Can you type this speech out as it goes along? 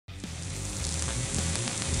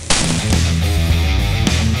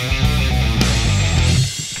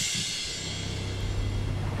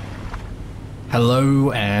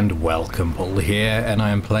Hello and welcome, Pauleh here, and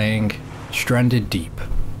I am playing Stranded Deep.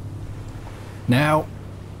 Now,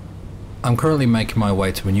 I'm currently making my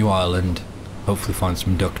way to a new island, hopefully find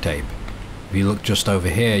some duct tape. If you look just over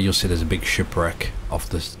here, you'll see there's a big shipwreck off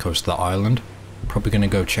the coast of the island. Probably going to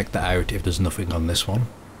go check that out if there's nothing on this one.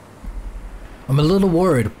 I'm a little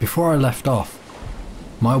worried. Before I left off,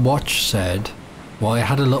 my watch said, well, it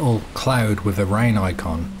had a little cloud with a rain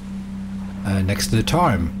icon next to the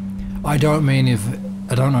time. I don't know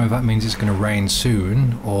if that means it's going to rain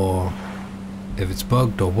soon or if it's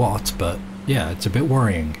bugged or what, but yeah, it's a bit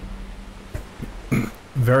worrying.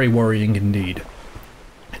 Very worrying indeed.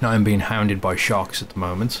 And I'm being hounded by sharks at the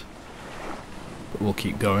moment. But we'll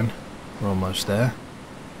keep going. We're almost there.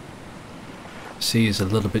 Sea is a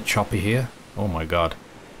little bit choppy here. Oh my god.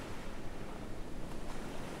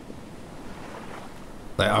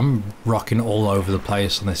 Like, I'm rocking all over the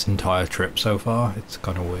place on this entire trip so far. It's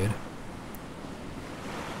kind of weird.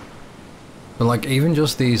 But like, even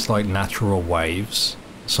just these like natural waves,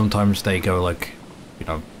 sometimes they go like, you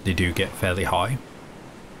know, they do get fairly high.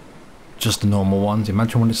 Just the normal ones.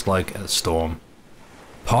 Imagine when it's like a storm.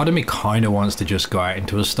 Part of me kind of wants to just go out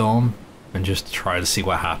into a storm and just try to see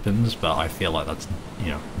what happens, but I feel like that's,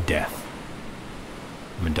 you know, death.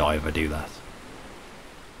 I'm gonna die if I do that.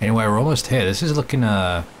 Anyway, we're almost here. This is looking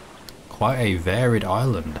quite a varied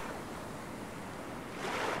island.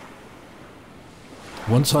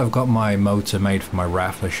 Once I've got my motor made for my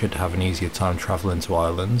raft, I should have an easier time traveling to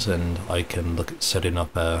islands, and I can look at setting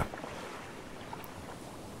up a,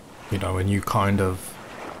 you know, a new kind of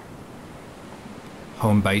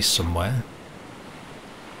home base somewhere.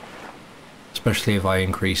 Especially if I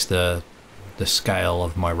increase the scale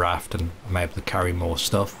of my raft and I'm able to carry more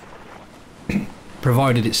stuff.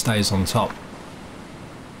 Provided it stays on top.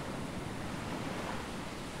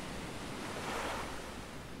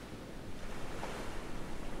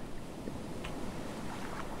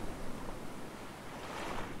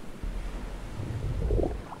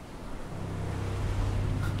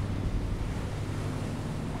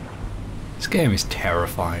 This game is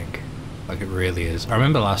terrifying. Like, it really is. I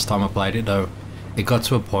remember last time I played it though, it got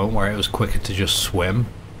to a point where it was quicker to just swim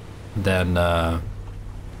than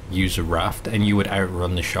use a raft, and you would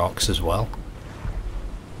outrun the sharks as well.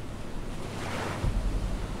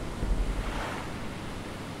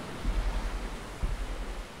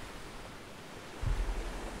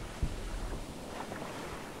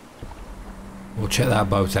 We'll check that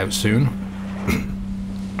boat out soon.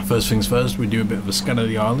 First things first, we do a bit of a scan of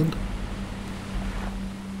the island.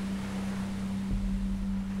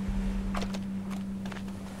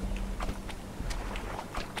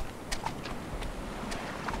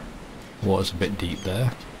 Water's a bit deep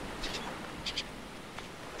there.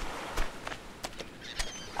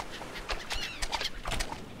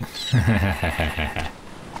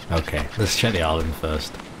 Okay, let's check the island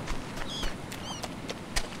first.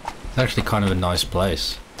 It's actually kind of a nice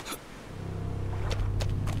place.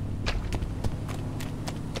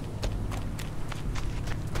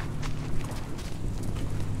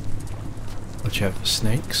 Watch out for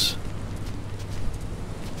snakes.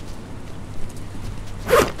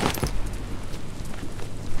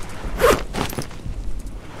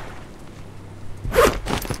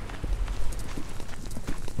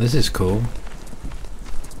 This is cool.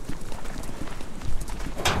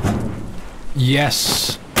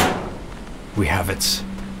 Yes! We have it.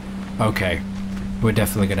 Okay. We're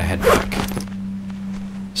definitely gonna head back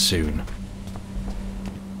soon.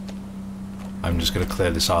 I'm just gonna clear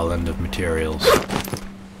this island of materials.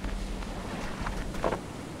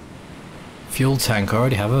 Fuel tank. I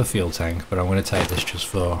already have a fuel tank, but I'm gonna take this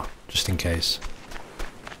just in case.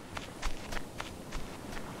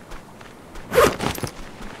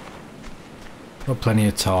 Got plenty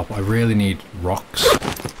of top. I really need rocks.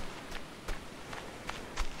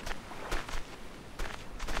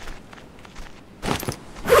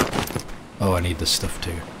 Oh, I need this stuff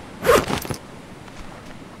too.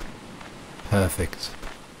 Perfect.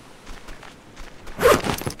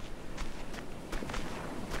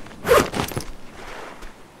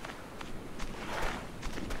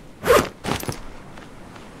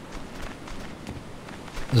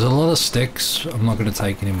 There's a lot of sticks. I'm not going to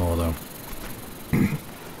take any more though.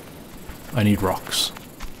 I need rocks.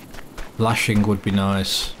 Lashing would be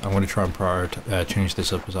nice. I'm going to try and change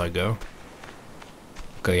this up as I go.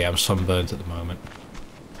 Okay, yeah, I'm sunburnt at the moment.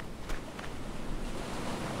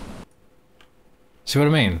 See what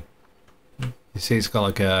I mean? You see it's got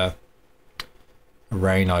like a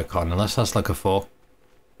rain icon, unless that's like a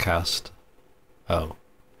forecast. Oh,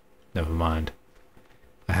 never mind.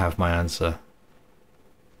 I have my answer.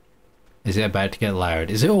 Is it about to get loud?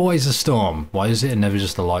 Is it always a storm? Why is it never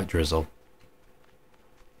just a light drizzle?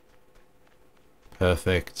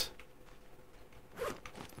 Perfect.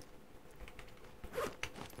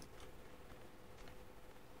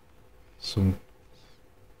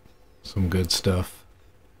 Some good stuff.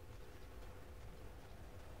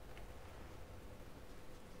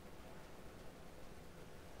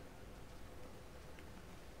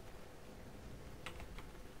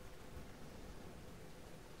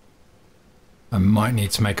 I might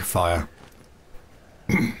need to make a fire.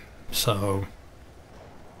 So...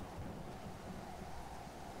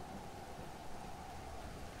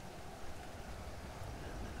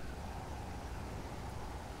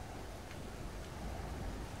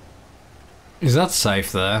 Is that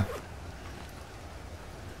safe there?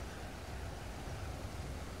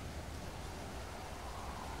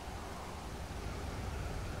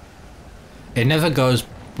 It never goes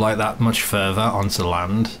like that much further onto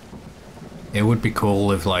land. It would be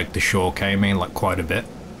cool if like the shore came in like quite a bit.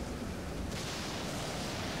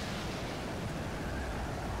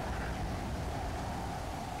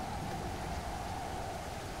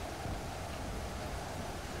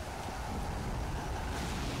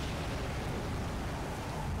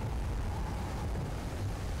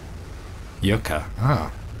 Yucca.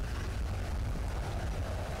 Ah.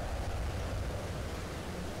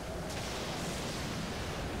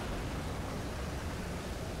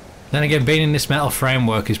 Then again, being in this metal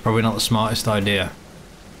framework is probably not the smartest idea.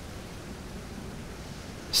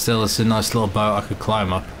 Still, it's a nice little boat I could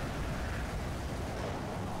climb up.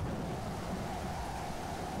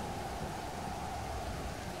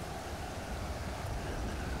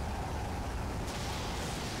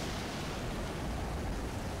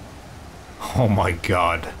 Oh my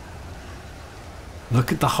god.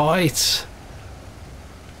 Look at the height.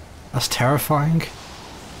 That's terrifying.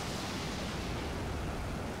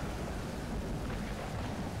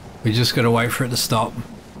 We just gotta wait for it to stop.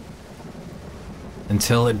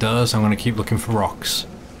 Until it does, I'm gonna keep looking for rocks.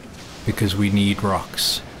 Because we need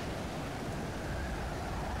rocks.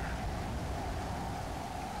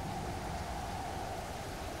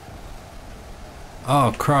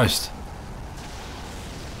 Oh, Christ.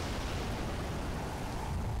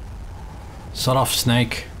 Sod off,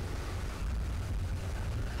 snake.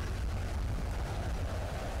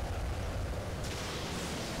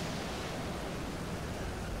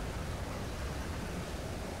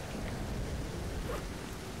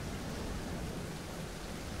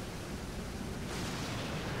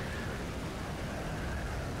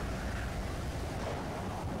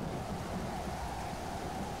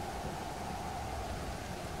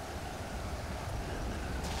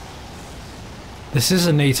 This is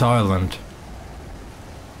a neat island.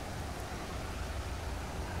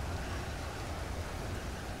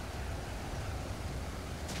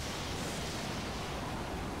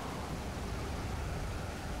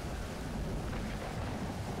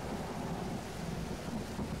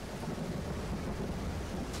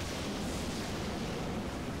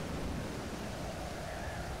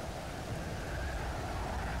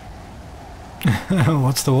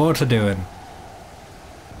 What's the water doing?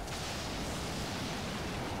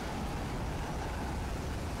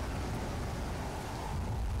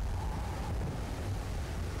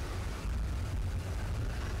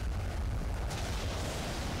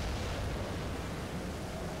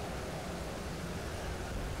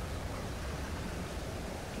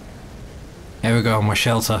 Here we go, my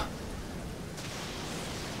shelter.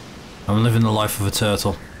 I'm living the life of a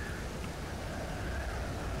turtle.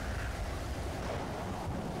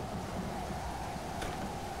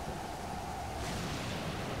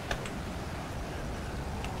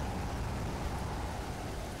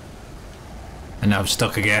 And now I'm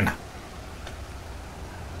stuck again.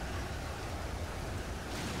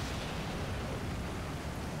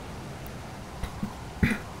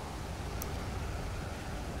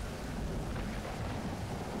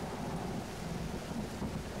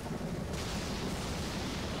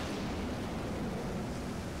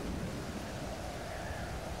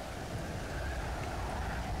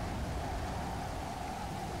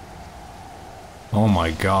 Oh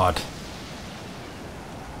my god.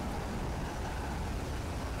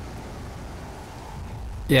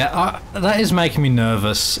 Yeah, that is making me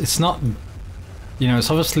nervous. It's not, you know, it's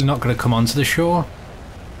obviously not going to come onto the shore,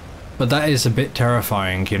 but that is a bit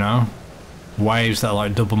terrifying, you know? Waves that are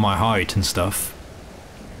like double my height and stuff.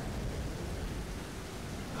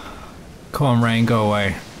 Come on, rain, go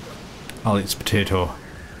away. I'll eat this potato.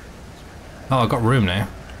 Oh, I've got room now.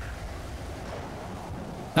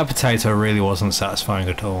 That potato really wasn't satisfying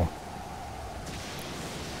at all.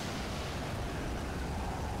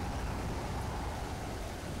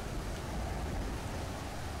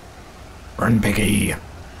 run, piggy. Am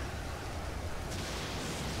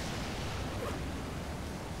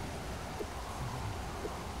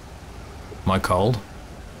I cold?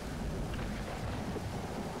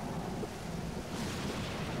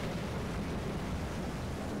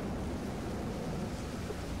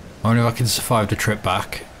 I wonder if I can survive the trip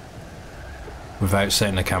back without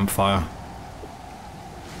setting a campfire.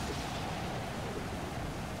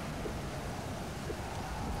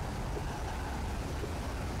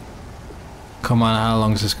 Come on, how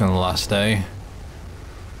long is this gonna last, eh?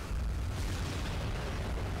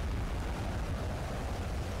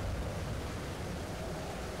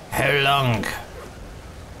 How long?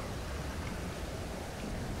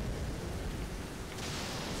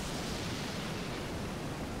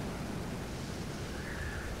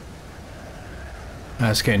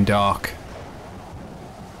 It's getting dark.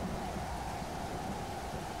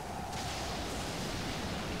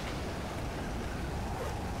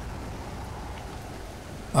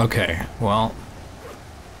 Okay, well.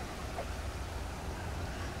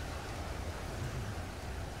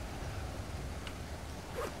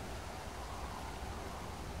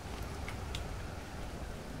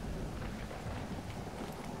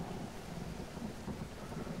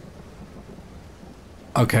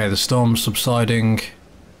 Okay, the storm's subsiding.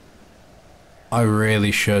 I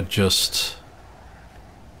really should just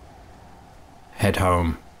head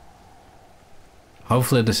home.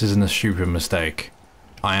 Hopefully this isn't a stupid mistake.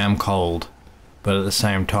 I am cold, but at the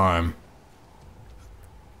same time...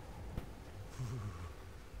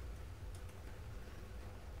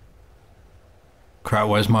 Crap,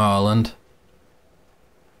 where's my island?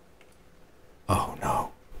 Oh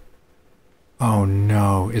no. Oh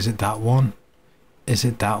no, is it that one? Is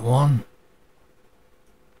it that one?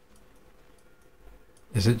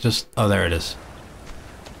 Is it just... Oh, there it is.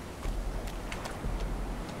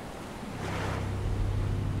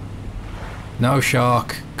 No,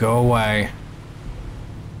 shark. Go away.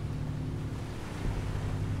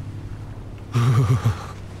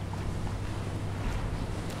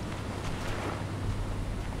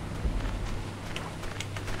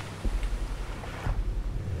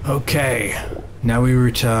 Okay. Now we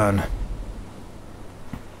return.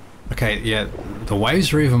 Okay, yeah, the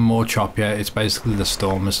waves are even more choppier. It's basically the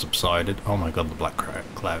storm has subsided. Oh my god, the black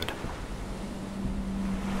cloud.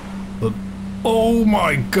 But, oh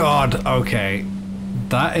my god, okay.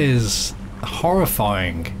 That is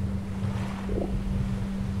horrifying.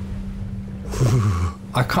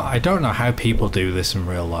 I don't know how people do this in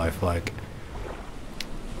real life. Like,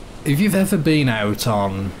 if you've ever been out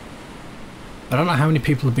on... I don't know how many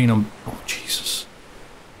people have been on... Oh, Jesus.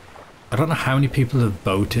 I don't know how many people have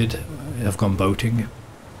boated, have gone boating.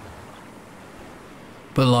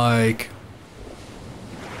 But like,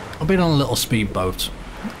 I've been on a little speedboat,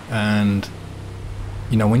 and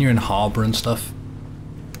you know, when you're in harbour and stuff,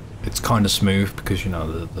 it's kind of smooth because, you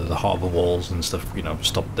know, the harbour walls and stuff, you know,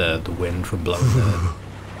 stop the wind from blowing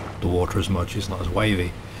the water as much. It's not as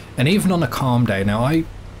wavy. And even on a calm day, now I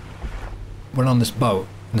went on this boat,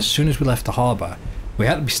 and as soon as we left the harbour, we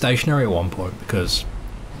had to be stationary at one point because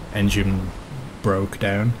engine broke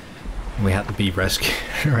down and we had to be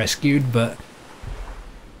rescued. But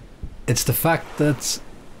it's the fact that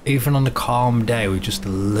even on a calm day with just a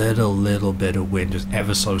little bit of wind, just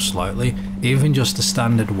ever so slightly, even just the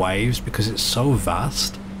standard waves, because it's so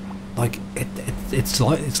vast, like it's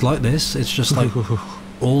like this, it's just like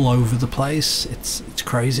all over the place. It's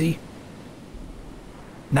crazy.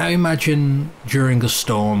 Now imagine during a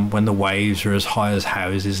storm when the waves are as high as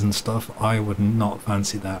houses and stuff. I would not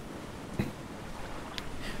fancy that.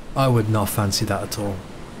 I would not fancy that at all.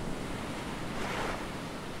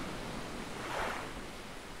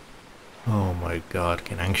 Oh my god,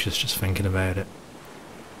 getting anxious just thinking about it.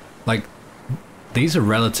 Like, these are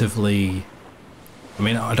relatively... I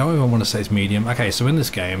mean, I don't even want to say it's medium. Okay, so in this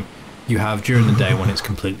game, you have during the day when it's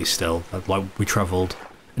completely still, like we travelled,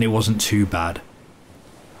 and it wasn't too bad.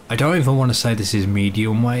 I don't even want to say this is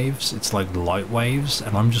medium waves, it's like light waves,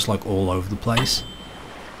 and I'm just like all over the place.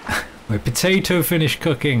 My potato finished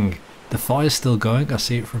cooking! The fire's still going, I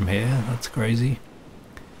see it from here, that's crazy.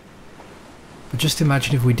 But just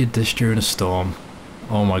imagine if we did this during a storm.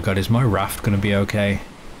 Oh my god, is my raft gonna be okay?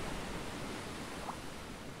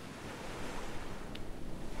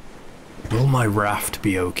 Will my raft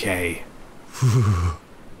be okay?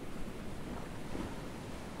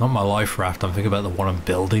 Not my life raft, I'm thinking about the one I'm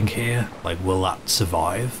building here. Like, will that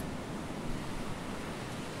survive?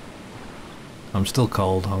 I'm still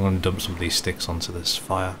cold. I'm going to dump some of these sticks onto this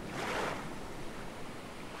fire.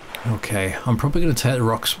 Okay, I'm probably going to take the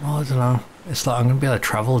rocks. Well, I don't know. It's like I'm going to be able to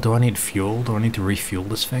travel. Do I need fuel? Do I need to refuel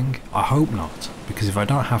this thing? I hope not. Because if I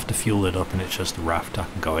don't have to fuel it up and it's just a raft, I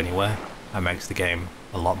can go anywhere. That makes the game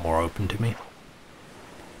a lot more open to me.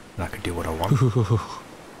 And I can do what I want.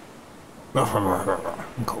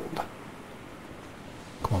 I'm cold.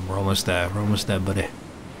 Come on, we're almost there. We're almost there, buddy.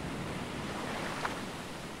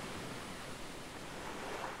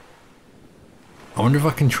 I wonder if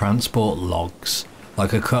I can transport logs.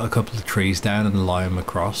 Like I cut a couple of trees down and lie them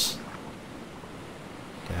across.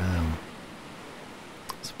 Damn.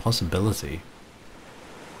 It's a possibility.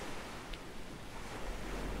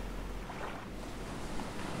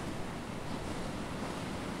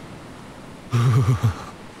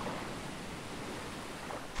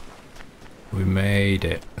 We made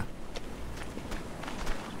it.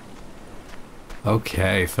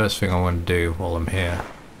 Okay, first thing I want to do while I'm here.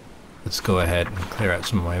 Let's go ahead and clear out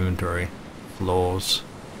some of my inventory. Floors.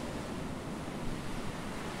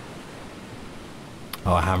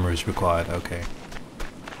 Oh, a hammer is required, okay.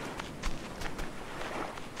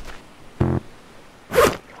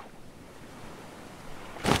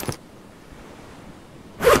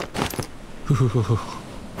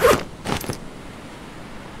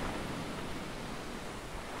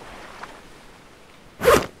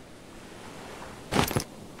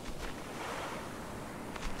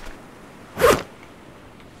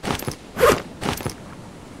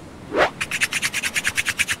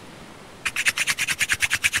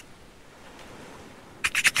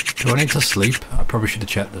 Do I need to sleep? I probably should have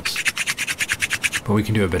checked this. But we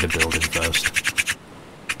can do a bit of building first.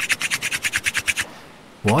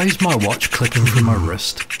 Why is my watch clicking through my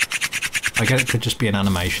wrist? I get it could just be an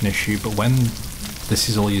animation issue, but when this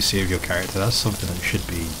is all you see of your character, that's something that should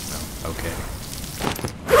be, you know, okay.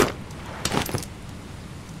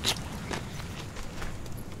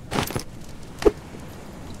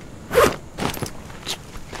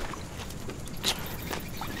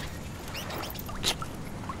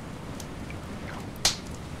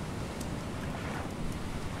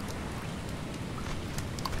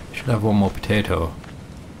 Should have one more potato.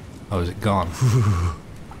 Oh, is it gone?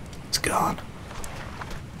 It's gone.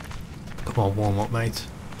 Come on, warm up, mate.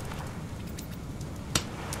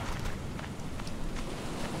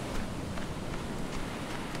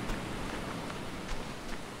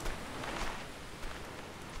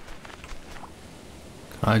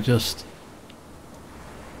 Can I just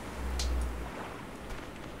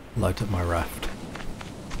light up my raft?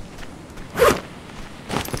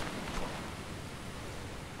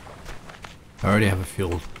 I already have a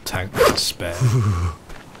fuel tank to spare.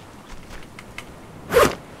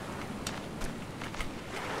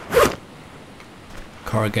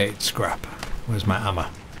 Corrugated scrap. Where's my hammer?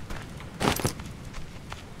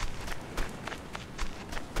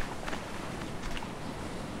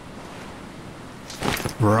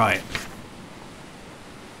 Right.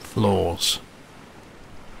 Floors.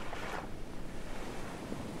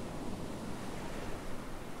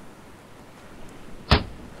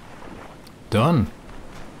 Done.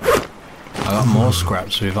 I got more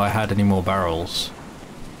scrap, so if I had any more barrels,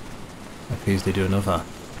 I could easily do another.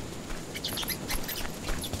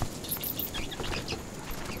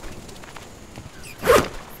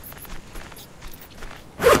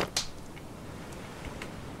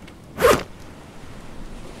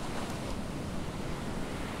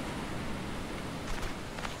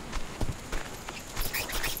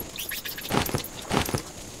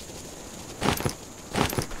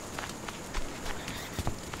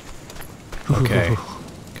 Okay,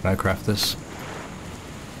 can I craft this?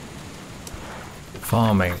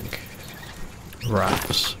 Farming,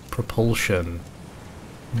 rafts, propulsion,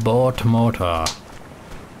 boat motor.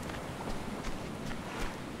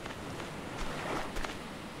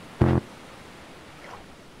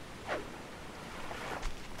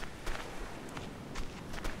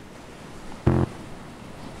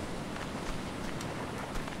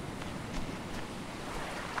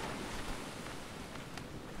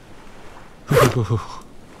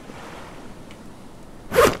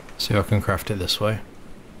 See if I can craft it this way.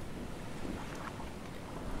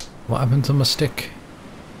 What happened to my stick?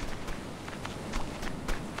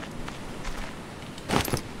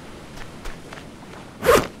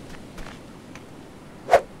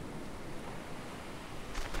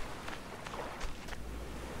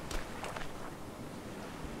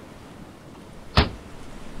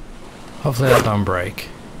 Hopefully that don't break.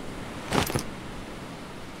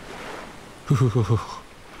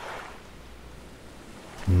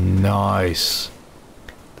 Nice.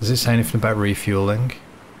 Does it say anything about refueling?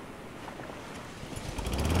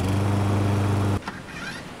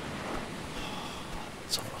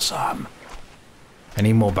 That's awesome. I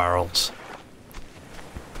need more barrels.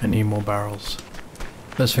 I need more barrels.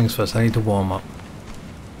 First things first, I need to warm up.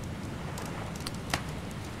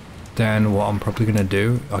 Then what I'm probably going to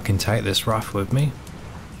do, I can take this raft with me.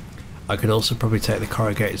 I could also probably take the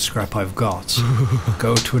corrugated scrap I've got,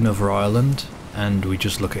 go to another island, and we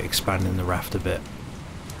just look at expanding the raft a bit.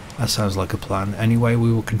 That sounds like a plan. Anyway,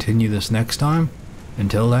 we will continue this next time.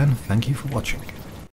 Until then, thank you for watching.